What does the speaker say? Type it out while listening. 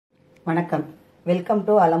வணக்கம், welcome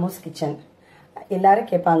to அலமூஸ் kitchen. எல்லாரும்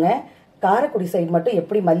கேட்பாங்க, காரைக்குடி சைடு மட்டும்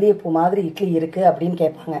எப்படி மல்லிகைப்பூ மாதிரி இட்லி இருக்கு அப்படின்னு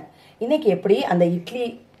கேட்பாங்க. இன்னைக்கு எப்படி அந்த இட்லி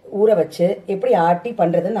ஊற வச்சு எப்படி ஆட்டி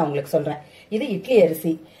பண்றதுன்னு நான் உங்களுக்கு சொல்றேன். இது இட்லி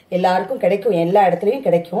அரிசி எல்லாருக்கும் கிடைக்கும், எல்லா இடத்துலயும்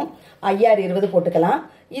கிடைக்கும். 5020 போட்டுக்கலாம்.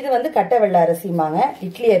 இது வந்து கட்டை வெள்ளை அரிசிம்பாங்க,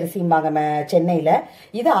 இட்லி அரிசிம்பாங்க சென்னையில.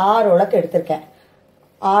 இது 6 உலக்கு எடுத்திருக்கேன்.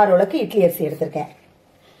 6 உலக்கு இட்லி அரிசி எடுத்திருக்கேன்.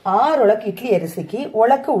 6 உலக்கு இட்லி அரிசிக்கு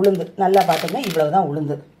உலக்கு உளுந்து நல்லா பார்த்துங்க, இவ்வளவுதான்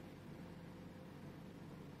உளுந்து.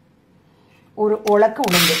 ஒரு உலக்கு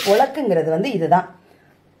உளுந்து, உலக்குங்கிறது வந்து இதுதான்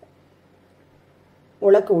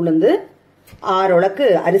உலக்கு உளுந்து. 6 உலக்கு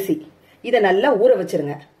அரிசி. இதை நல்லா ஊற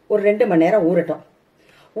வச்சிருங்க. ஒரு 2 மணி நேரம் ஊறட்டும்.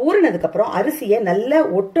 ஊறினதுக்கு அப்புறம் அரிசியை நல்லா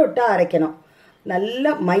ஒட்டா அரைக்கணும்.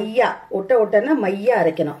 நல்லா மையா, ஒட்டன்னா மையா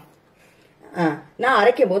அரைக்கணும். நான்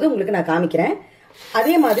அரைக்கும் போது உங்களுக்கு நான் காமிக்கிறேன்.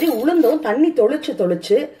 அதே மாதிரி உளுந்தும் தண்ணி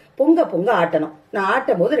தொளிச்சு பொங்க ஆட்டணும். நான்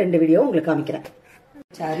ஆட்டும் போது 2 வீடியோ உங்களுக்கு காமிக்கிறேன்.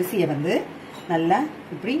 அரிசியை வந்து நல்லா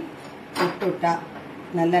இப்படி ஒட்டா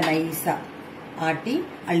நல்லா நைஸா ஆட்டி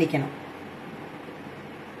அள்ளிக்கணும்.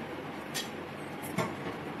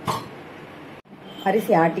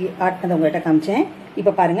 அரிசி ஆட்டினதை உங்கள்கிட்ட காமிச்சேன்.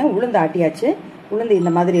 இப்ப பாருங்க, உளுந்து ஆட்டியாச்சு. உளுந்து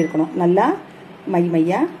இந்த மாதிரி இருக்கணும். நல்லா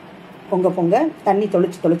மையா பொங்க தண்ணி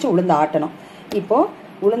தொளிச்சு உளுந்து ஆட்டணும். இப்போ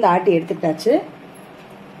உளுந்து ஆட்டி எடுத்துக்கிட்டாச்சு.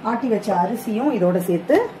 ஆட்டி வச்ச அரிசியும் இதோட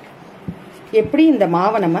சேர்த்து எப்படி இந்த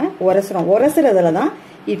மாவை நம்ம உரசுறதுல தான்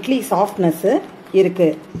இட்லி சாஃப்ட்னஸ் இருக்கு.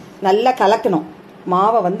 நல்லா கலக்கணும்.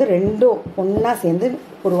 மாவை வந்து ரெண்டும் ஒன்னா சேர்ந்து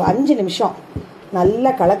ஒரு 5 நிமிஷம் நல்லா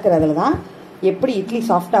கலக்கிறதுல தான் எப்படி இட்லி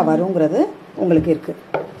சாஃப்டா வருங்கிறது உங்களுக்கு இருக்கு.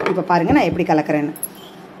 இப்ப பாருங்க நான் எப்படி கலக்கிறேன்னு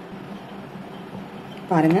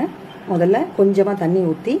பாருங்க. முதல்ல கொஞ்சமா தண்ணி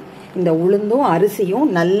ஊற்றி இந்த உளுந்தும்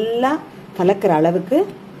அரிசியும் நல்லா கலக்கிற அளவுக்கு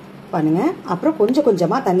பாருங்க. அப்புறம்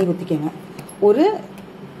கொஞ்சமா தண்ணி ஊற்றிக்கோங்க. ஒரு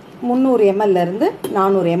 300 ml இருந்து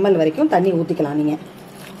 400 ml வரைக்கும் தண்ணி ஊற்றிக்கலாம். நீங்க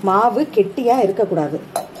மாவு கெட்டியா இருக்கக்கூடாது,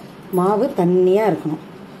 மாவு தண்ணியா இருக்கணும்.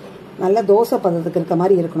 நல்லா தோசை பதத்துக்கு இருக்க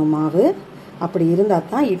மாதிரி இருக்கணும் மாவு. அப்படி இருந்தால்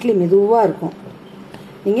தான் இட்லி மெதுவாக இருக்கும்.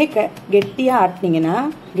 நீங்கள் கெட்டியாக ஆட்டினீங்கன்னா,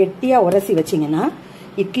 கெட்டியாக உரசி வச்சிங்கன்னா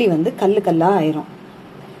இட்லி வந்து கல்லாக ஆயிரும்.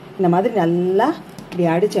 இந்த மாதிரி நல்லா இப்படி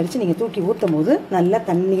அடிச்சு நீங்கள் தூக்கி ஊற்றும் போது நல்லா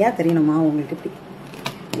தண்ணியாக தெரியணும் மாவு உங்களுக்கு.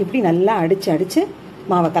 இப்படி நல்லா அடிச்சு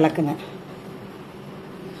மாவை கலக்குங்க.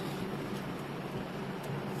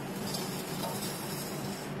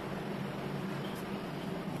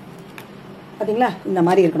 பார்த்தீங்களா, இந்த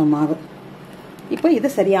மாதிரி இருக்கணும் மாவு. இப்போ இது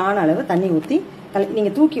சரியான அளவு தண்ணி ஊற்றி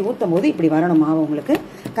நீங்கள் தூக்கி ஊற்றும் போது இப்படி வரணும் மாவு உங்களுக்கு.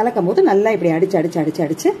 கலக்கும் போது நல்லா இப்படி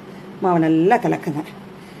அடிச்சு மாவை நல்லா கலக்குங்க.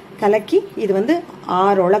 கலக்கி இது வந்து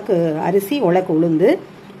 6 உலக்கு அரிசி, உலக்கு உளுந்து.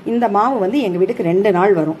 இந்த மாவு வந்து எங்கள் வீட்டுக்கு 2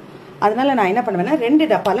 நாள் வரும். அதனால நான் என்ன பண்ணுவேன்னா 2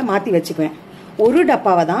 டப்பாவில் மாற்றி வச்சுக்குவேன். ஒரு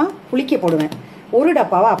டப்பாவை தான் புளிக்க போடுவேன், ஒரு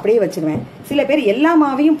டப்பாவை அப்படியே வச்சுக்குவேன். சில பேர் எல்லா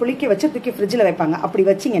மாவையும் புளிக்க வச்சு தூக்கி ஃப்ரிட்ஜில் வைப்பாங்க. அப்படி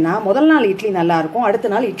வச்சிங்கன்னா முதல் நாள் இட்லி நல்லா இருக்கும்,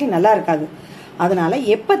 அடுத்த நாள் இட்லி நல்லா இருக்காது. அதனால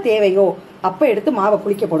எப்போ தேவையோ அப்போ எடுத்து மாவை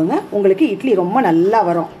புளிக்க போடுங்க. உங்களுக்கு இட்லி ரொம்ப நல்லா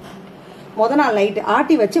வரும். முதல் நாள் நைட்டு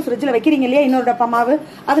ஆட்டி வச்சு ஃப்ரிட்ஜில் வைக்கிறீங்க இல்லையா, இன்னொரு டப்பா மாவு,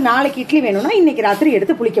 அது நாளைக்கு இட்லி வேணும்னா இன்னைக்கு ராத்திரி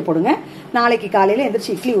எடுத்து புளிக்க போடுங்க. நாளைக்கு காலையில்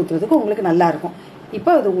எந்திரிச்சு இட்லி ஊற்றுறதுக்கு உங்களுக்கு நல்லா இருக்கும்.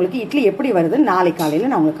 இப்போ அது உங்களுக்கு இட்லி எப்படி வருதுன்னு நாளைக்கு காலையில்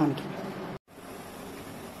நான் உங்களுக்கு காமிக்கிறேன்.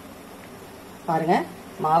 பாருங்க,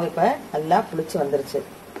 மாவு இப்போ நல்லா புளிச்சு வந்துருச்சு.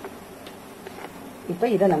 இப்போ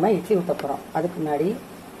இதை நம்ம இட்லி ஊற்ற போகிறோம். அதுக்கு முன்னாடி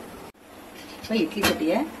இப்போ இட்லி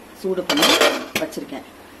சட்டியை சூடு பண்ணி வச்சிருக்கேன்.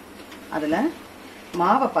 அதில்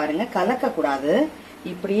மாவை பாருங்க, கலக்கக்கூடாது.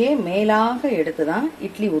 இப்படியே மேலாக எடுத்து தான்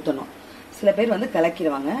இட்லி ஊற்றணும். சில பேர் வந்து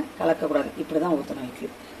கலக்கிடுவாங்க, கலக்கக்கூடாது. இப்படி தான் ஊற்றணும் இட்லி.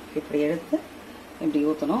 இப்படி எடுத்து இப்படி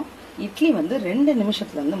ஊற்றணும். இட்லி வந்து 2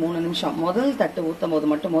 நிமிஷத்துலேருந்து 3 நிமிஷம். முதல் தட்டு ஊற்றும் போது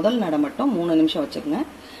மட்டும், முதல் நடை மட்டும் 3 நிமிஷம் வச்சுக்கோங்க.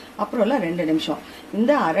 அப்புறம் எல்லாம் 2 நிமிஷம்.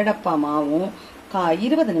 இந்த அரடப்பா மாவும்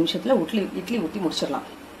 20 நிமிஷத்துல இட்லி ஊற்றி முடிச்சிடலாம்.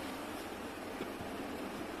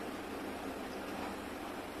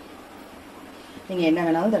 நீங்க என்ன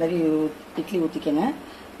வேணாலும் தடவி இட்லி ஊற்றிக்கங்க.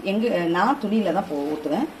 நான் துணியில தான்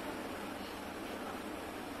ஊற்றுவேன்.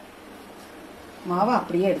 மாவை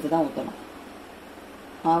அப்படியே எடுத்து தான் ஊற்றணும்.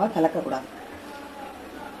 மாவை கலக்கக்கூடாது.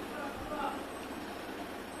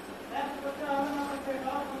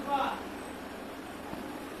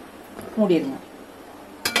 மூடிடுங்க.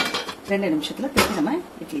 2 நிமிஷத்துல திருப்பி நம்ம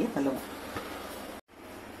இட்லியை தள்ளுவோம்.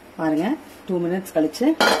 பாருங்க, 2 மினிட்ஸ் கழிச்சு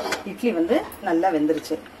இட்லி வந்து நல்லா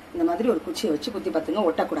வெந்துருச்சு. இந்த மாதிரி ஒரு குச்சியை வச்சு குத்தி பார்த்துங்க,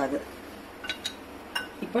 ஒட்டக்கூடாது.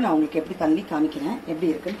 இப்போ நான் உங்களுக்கு எப்படி தள்ளி காமிக்கிறேன், எப்படி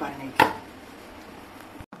இருக்குன்னு பாருங்க.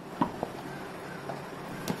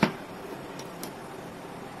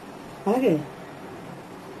 அழகு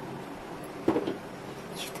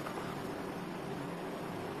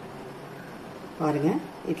பாருங்க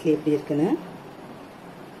இட்லி எப்படி இருக்குன்னு.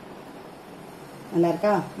 நல்லா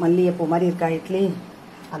இருக்கா? மல்லிகைப்பூ மாதிரி இருக்கா இட்லி?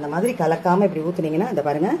 அந்த மாதிரி கலக்காம இப்படி ஊத்துனீங்கன்னா இந்த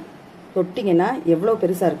பாருங்க தொட்டிங்கன்னா எவ்வளோ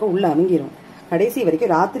பெருசாக இருக்கோ உள்ளே அமுங்கிரும். கடைசி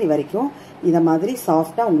வரைக்கும் ராத்திரி வரைக்கும் இதை மாதிரி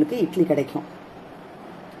சாஃப்டாக உங்களுக்கு இட்லி கிடைக்கும்.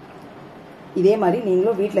 இதே மாதிரி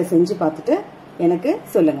நீங்களும் வீட்டில் செஞ்சு பார்த்துட்டு எனக்கு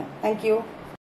சொல்லுங்கள். தேங்க்யூ.